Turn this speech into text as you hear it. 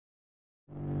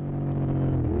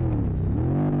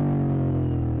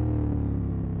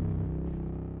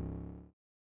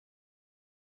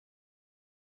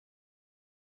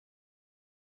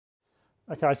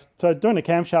Okay, so doing a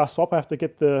camshaft swap, I have to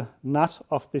get the nut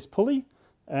off this pulley,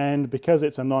 and because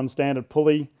it's a non-standard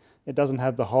pulley, it doesn't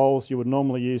have the holes you would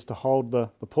normally use to hold the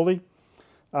pulley.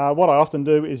 What I often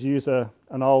do is use an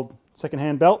old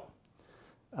second-hand belt,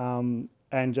 and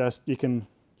just you can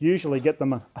usually get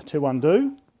them to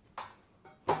undo.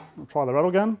 I'll try the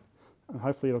rattle gun, and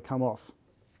hopefully it'll come off.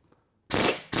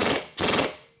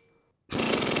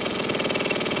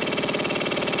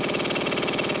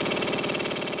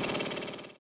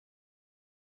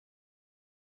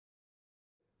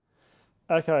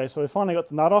 Okay, so we finally got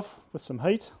the nut off with some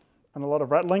heat and a lot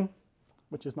of rattling,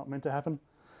 which is not meant to happen.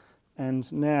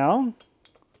 And now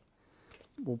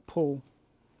we'll pull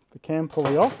the cam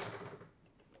pulley off.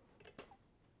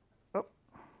 Oh.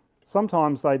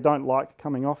 Sometimes they don't like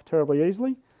coming off terribly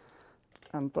easily,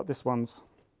 but this one's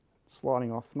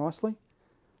sliding off nicely.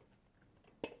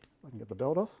 I can get the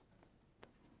belt off.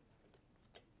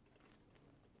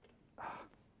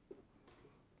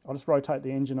 I'll just rotate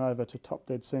the engine over to top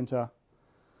dead centre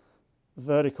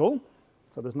vertical,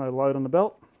 so there's no load on the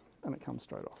belt, and it comes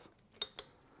straight off.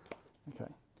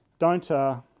 Okay, don't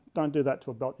do that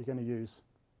to a belt you're going to use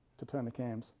to turn the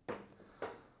cams.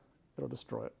 It'll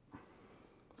destroy it.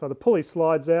 So the pulley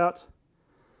slides out.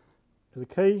 There's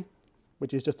a key,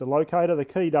 which is just a locator. The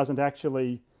key doesn't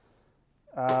actually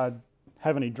have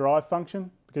any drive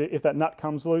function, because if that nut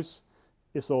comes loose,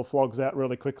 this all flogs out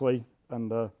really quickly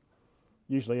and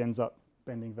usually ends up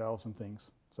bending valves and things.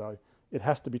 So it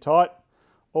has to be tight.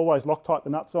 Always Loctite the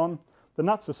nuts on. The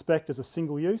nuts are spec'd as a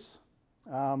single use.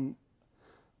 A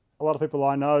lot of people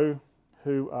I know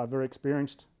who are very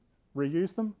experienced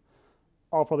reuse them.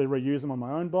 I'll probably reuse them on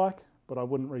my own bike, but I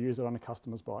wouldn't reuse it on a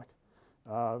customer's bike.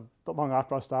 Not long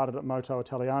after I started at Moto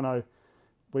Italiano,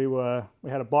 we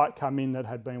had a bike come in that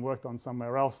had been worked on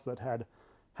somewhere else that had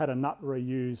a nut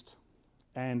reused,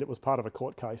 and it was part of a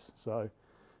court case. So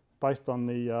based on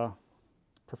the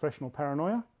professional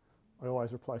paranoia, I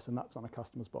always replace the nuts on a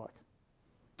customer's bike.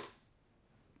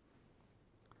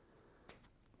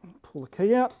 Pull the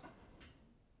key out,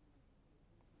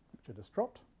 which I just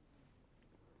dropped.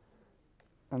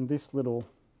 And this little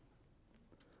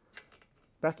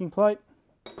backing plate.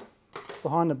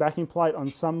 Behind the backing plate on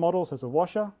some models there's a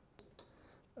washer.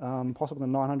 Possibly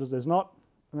in the 900s there's not.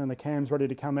 And then the cam's ready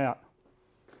to come out.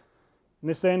 And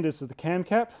this end is the cam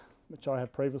cap, which I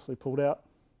have previously pulled out.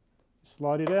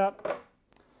 Slide it out.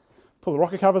 Pull the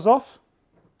rocker covers off,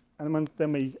 and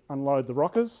then we unload the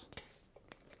rockers.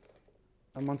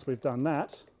 And once we've done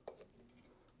that,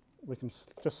 we can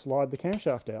just slide the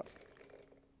camshaft out.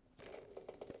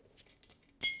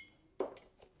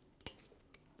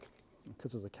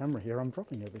 Because there's a camera here, I'm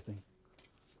dropping everything.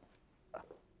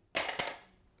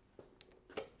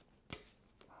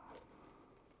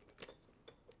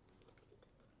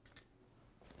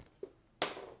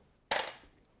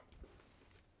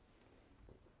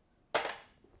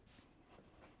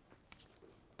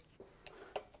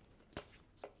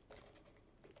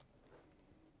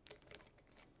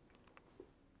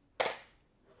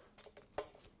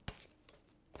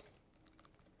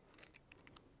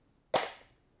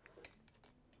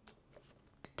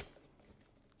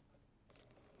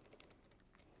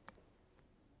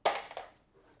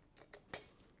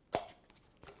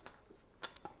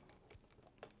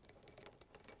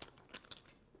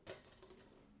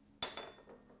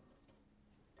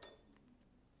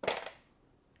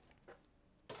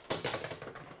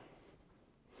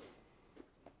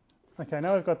 Okay,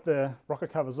 now we've got the rocker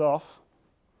covers off.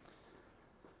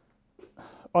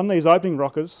 On these opening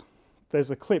rockers,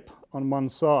 there's a clip on one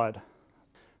side.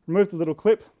 Remove the little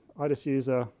clip. I just use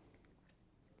a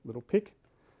little pick.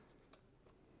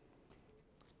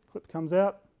 Clip comes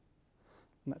out,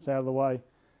 and that's out of the way.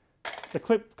 The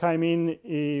clip came in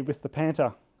with the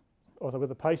Panther, also with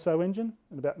the Peso engine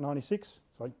in about 86.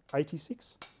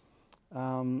 It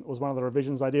was one of the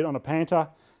revisions I did on a Panther.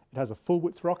 It has a full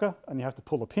width rocker, and you have to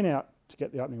pull the pin out to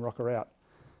get the opening rocker out.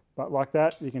 But like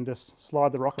that, you can just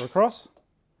slide the rocker across,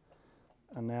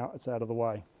 and now it's out of the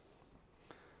way.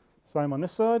 Same on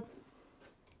this side.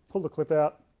 Pull the clip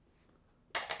out,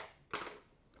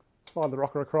 slide the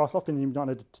rocker across. Often you might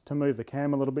need to move the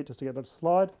cam a little bit just to get that to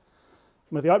slide.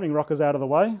 And with the opening rockers out of the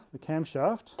way, the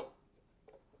camshaft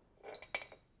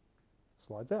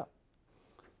slides out.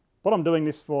 What I'm doing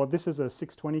this for, this is a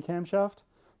 620 camshaft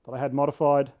that I had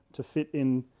modified to fit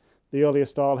in the earlier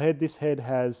style head. This head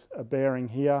has a bearing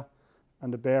here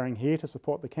and a bearing here to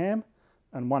support the cam,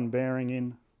 and one bearing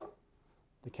in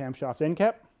the camshaft end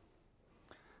cap.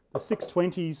 The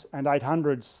 620s and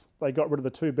 800s, they got rid of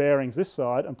the two bearings this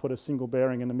side and put a single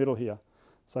bearing in the middle here.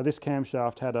 So this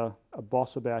camshaft had a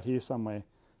boss about here somewhere,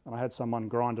 and I had someone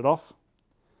grind it off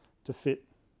to fit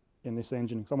in this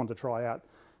engine because I wanted to try out.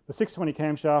 The 620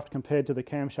 camshaft compared to the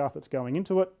camshaft that's going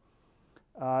into it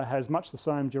has much the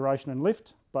same duration and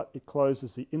lift, but it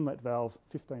closes the inlet valve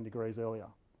 15 degrees earlier.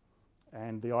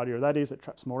 And the idea of that is it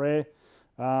traps more air.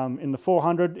 In the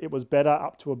 400 it was better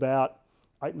up to about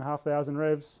 8,500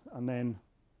 revs, and then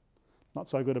not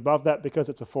so good above that because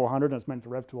it's a 400 and it's meant to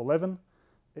rev to 11.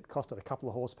 It costed a couple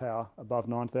of horsepower above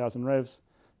 9,000 revs,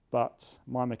 but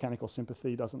my mechanical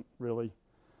sympathy doesn't really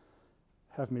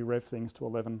have me rev things to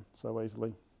 11 so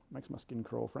easily. Makes my skin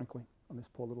crawl, frankly, on this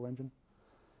poor little engine.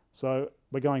 So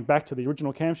we're going back to the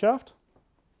original camshaft.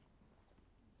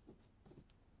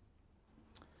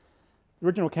 The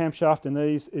original camshaft in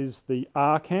these is the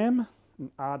R cam.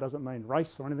 And R doesn't mean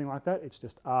race or anything like that, it's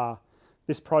just R.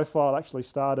 This profile actually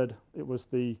started, it was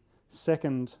the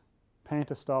second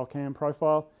Panther style cam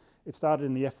profile. It started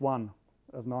in the F1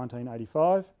 of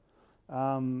 1985.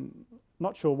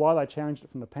 Not sure why they changed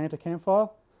it from the Panther cam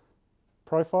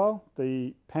profile.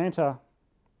 The Panther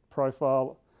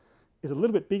profile is a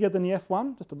little bit bigger than the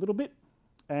F1, just a little bit,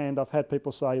 and I've had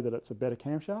people say that it's a better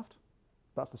camshaft,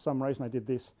 but for some reason they did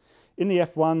this. In the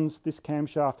F1s, this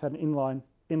camshaft had an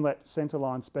inlet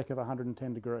centerline spec of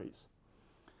 110 degrees.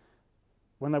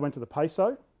 When they went to the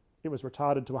Peso, it was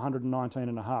retarded to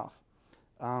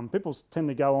 119.5. People tend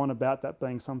to go on about that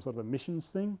being some sort of emissions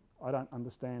thing. I don't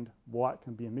understand why it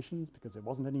can be emissions because there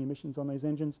wasn't any emissions on these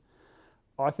engines.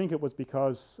 I think it was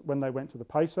because when they went to the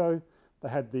Peso, they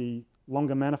had the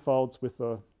longer manifolds with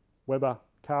the Weber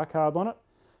car carb on it,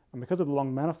 and because of the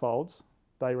long manifolds,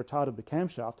 they retarded the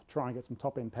camshaft to try and get some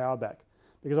top-end power back.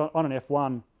 Because on an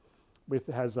F1, it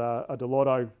has a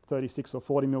Delorto 36 or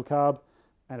 40 mil carb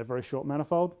and a very short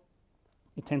manifold,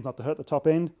 it tends not to hurt the top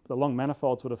end. The long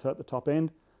manifolds would have hurt the top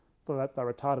end, so that they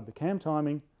retarded the cam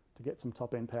timing to get some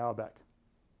top end power back.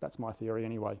 That's my theory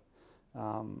anyway.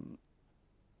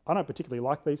 I don't particularly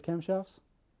like these camshafts.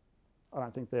 I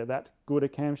don't think they're that good a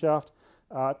camshaft.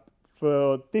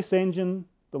 For this engine,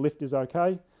 the lift is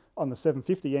okay. On the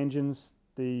 750 engines,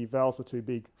 the valves were too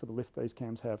big for the lift these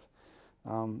cams have.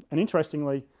 And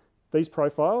interestingly, these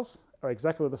profiles are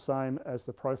exactly the same as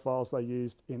the profiles they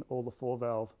used in all the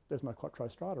 4-valve Desmo Quattro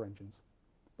Strata engines.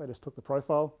 They just took the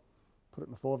profile, put it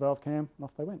in the 4-valve cam, and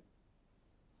off they went.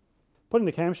 Putting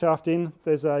the camshaft in,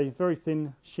 there's a very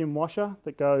thin shim washer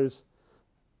that goes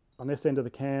on this end of the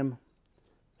cam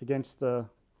against the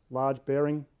large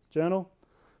bearing journal.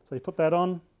 So you put that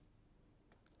on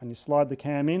and you slide the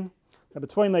cam in. Now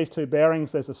between these two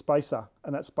bearings there's a spacer,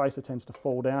 and that spacer tends to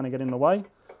fall down and get in the way.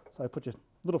 So put your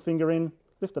little finger in,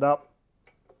 lift it up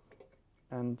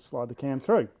and slide the cam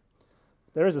through.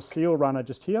 There is a seal runner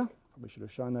just here. Probably should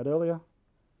have shown that earlier.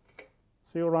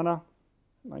 Seal runner,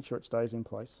 make sure it stays in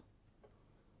place.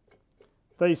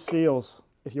 These seals,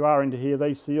 if you are into here,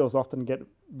 these seals often get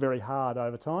very hard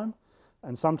over time,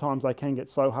 and sometimes they can get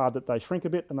so hard that they shrink a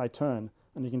bit and they turn,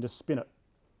 and you can just spin it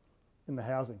in the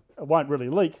housing. It won't really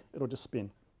leak, it'll just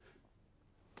spin.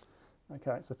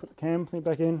 Okay, so put the cam thing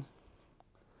back in.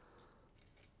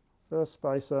 First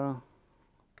spacer,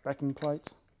 backing plate.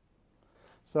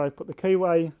 So put the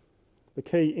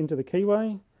key into the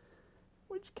keyway,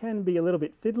 which can be a little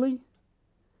bit fiddly.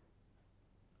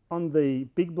 On the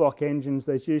big block engines,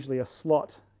 there's usually a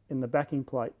slot in the backing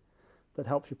plate that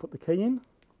helps you put the key in,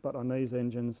 but on these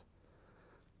engines,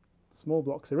 small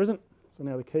blocks, there isn't. So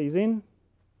now the key's in.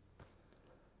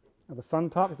 Now the fun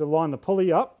part is to line the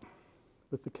pulley up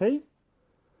with the key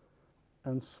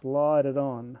and slide it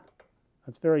on.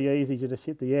 It's very easy to just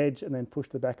hit the edge and then push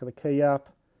the back of the key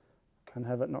up and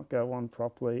have it not go on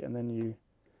properly, and then you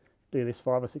do this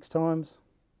 5 or 6 times.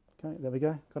 Okay, there we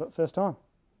go, got it first time.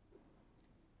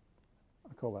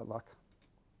 I call that luck.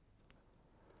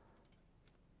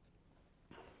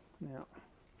 Now,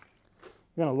 I'm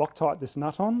going to Loctite this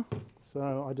nut on,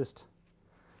 so I just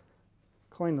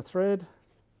clean the thread.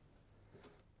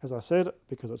 As I said,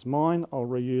 because it's mine, I'll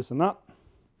reuse the nut.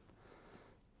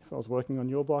 If I was working on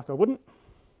your bike, I wouldn't.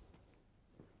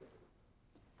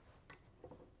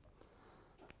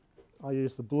 I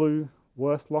use the blue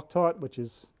Worth Loctite, which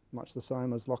is much the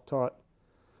same as Loctite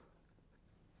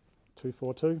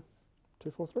 242,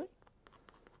 243,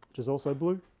 which is also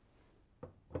blue.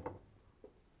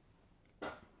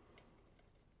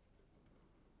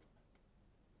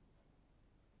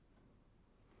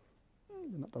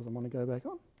 The nut doesn't want to go back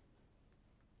on.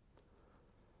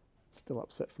 Still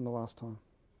upset from the last time.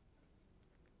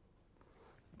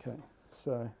 Okay,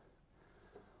 so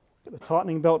get the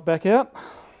tightening belt back out.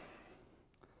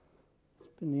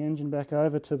 Spin the engine back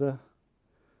over to the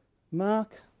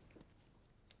mark.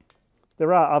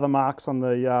 There are other marks on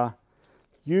the,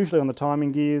 usually on the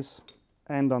timing gears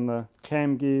and on the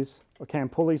cam gears or cam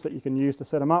pulleys that you can use to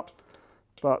set them up,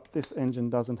 but this engine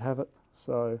doesn't have it,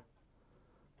 so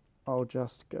I'll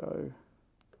just go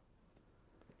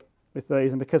with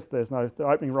these, and because the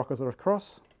opening rockers are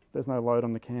across, there's no load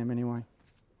on the cam anyway.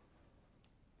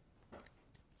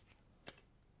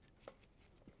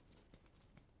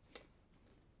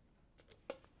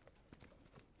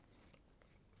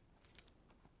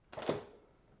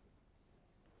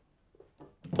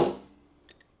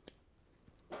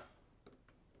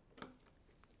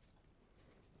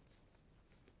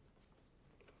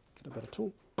 Get a better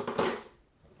tool.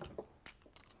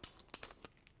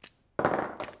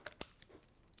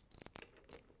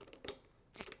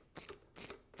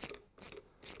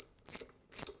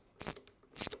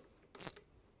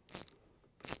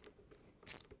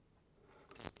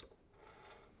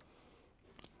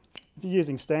 If you're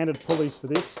using standard pulleys for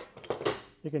this,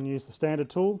 you can use the standard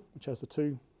tool, which has the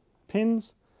 2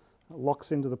 pins. It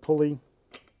locks into the pulley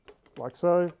like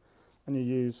so, and you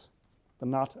use the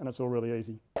nut, and it's all really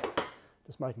easy.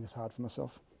 Just making this hard for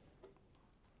myself.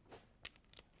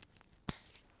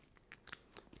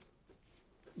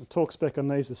 The torque spec on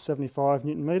these is 75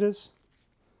 Newton meters,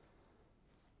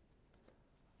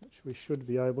 which we should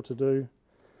be able to do.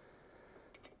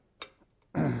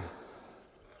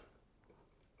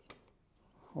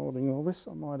 Holding all this,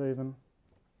 I might even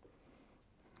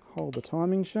hold the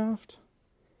timing shaft.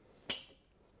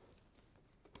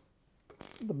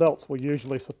 The belts will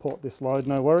usually support this load,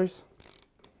 no worries.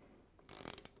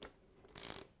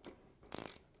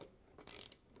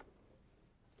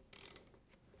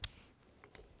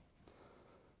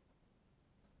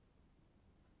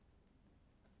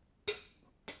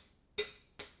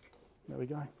 There we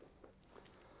go.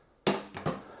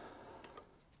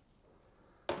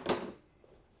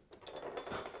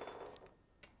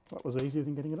 That was easier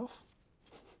than getting it off.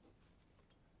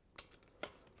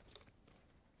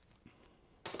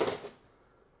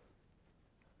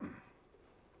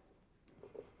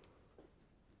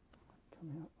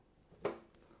 Come out.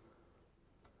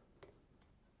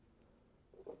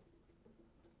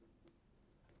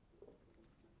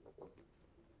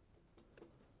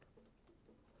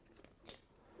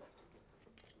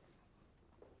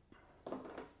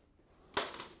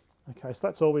 Okay, so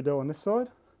that's all we do on this side.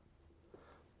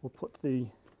 We'll put the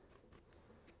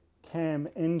cam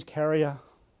end carrier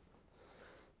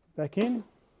back in,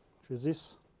 which is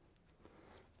this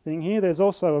thing here. There's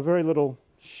also a very little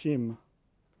shim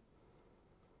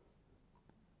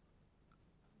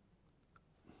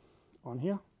on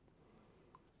here.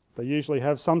 They usually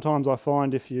have, sometimes I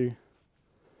find if you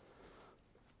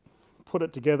put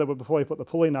it together but before you put the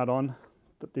pulley nut on,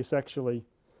 that this actually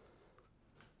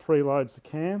preloads the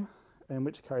cam, in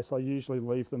which case I usually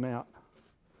leave them out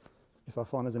if I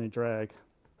find there's any drag.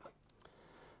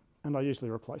 And I usually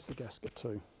replace the gasket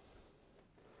too.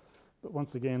 But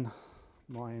once again,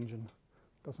 my engine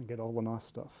doesn't get all the nice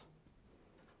stuff.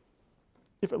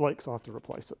 If it leaks, I have to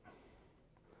replace it.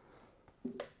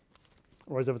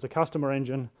 Whereas if it's a customer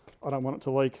engine, I don't want it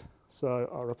to leak, so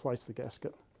I replace the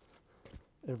gasket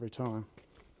every time.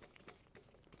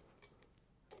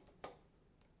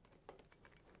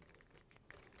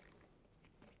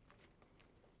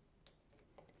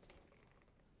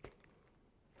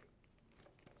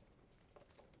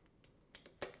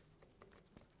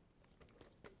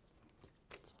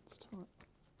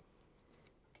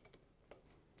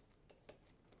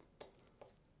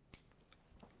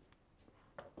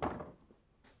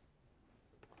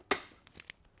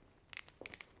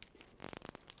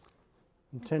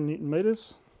 And 10 Newton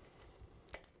meters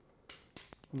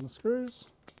on the screws.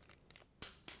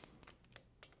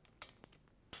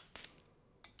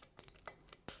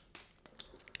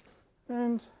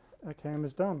 And our cam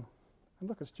is done. And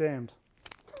look, it's jammed.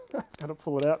 Got to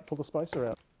pull it out, pull the spacer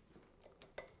out.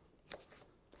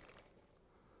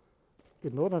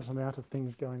 Inordinate amount of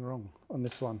things going wrong on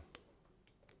this one.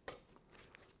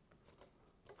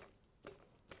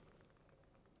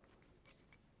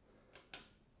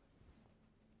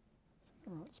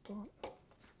 Right spot.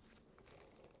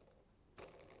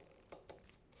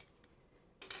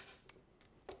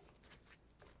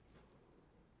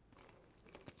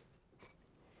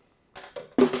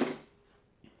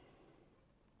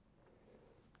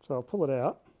 So I'll pull it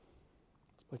out,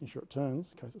 just making sure it turns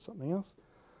in case it's something else.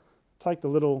 Take the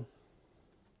little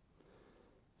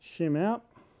shim out.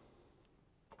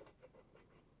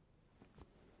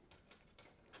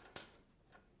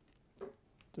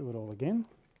 Do it all again.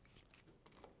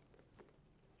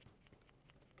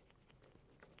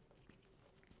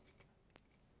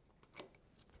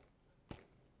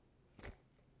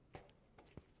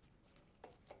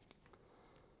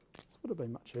 Would have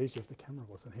been much easier if the camera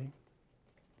wasn't here.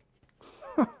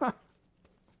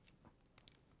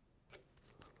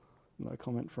 No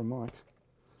comment from Mike.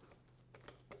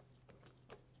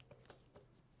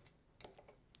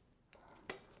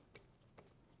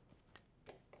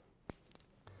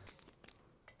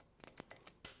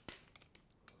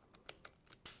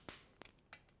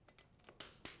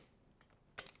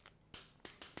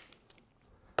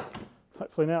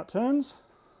 Hopefully now it turns.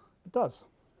 It does.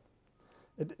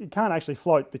 It can't actually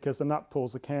float because the nut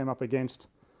pulls the cam up against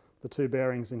the two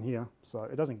bearings in here, so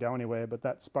it doesn't go anywhere, but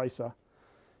that spacer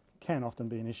can often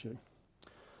be an issue.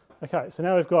 Okay, so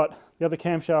now we've got the other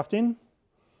camshaft in,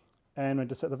 and we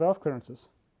just set the valve clearances.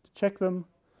 To check them,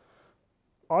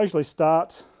 I usually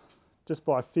start just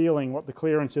by feeling what the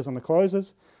clearance is on the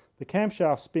closers. The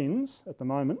camshaft spins at the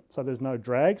moment, so there's no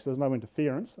drag, so there's no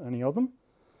interference, any of them.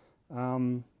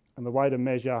 And the way to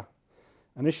measure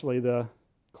initially the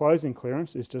closing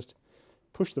clearance is just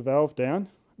push the valve down,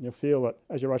 and you'll feel that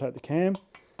as you rotate the cam,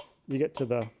 you get to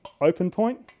the open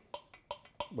point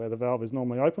where the valve is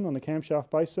normally open on the camshaft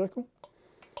base circle,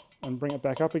 and bring it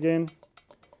back up again,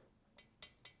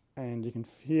 and you can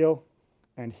feel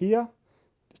and hear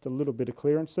just a little bit of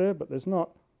clearance there, but there's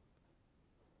not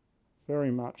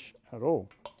very much at all.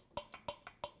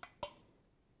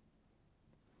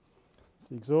 It's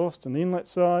the exhaust and the inlet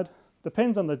side.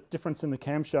 Depends on the difference in the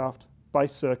camshaft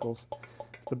base circles.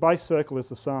 If the base circle is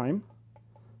the same,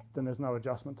 then there's no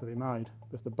adjustment to be made.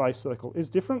 If the base circle is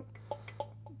different,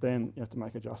 then you have to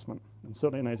make adjustment, and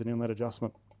certainly needs an inlet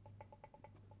adjustment.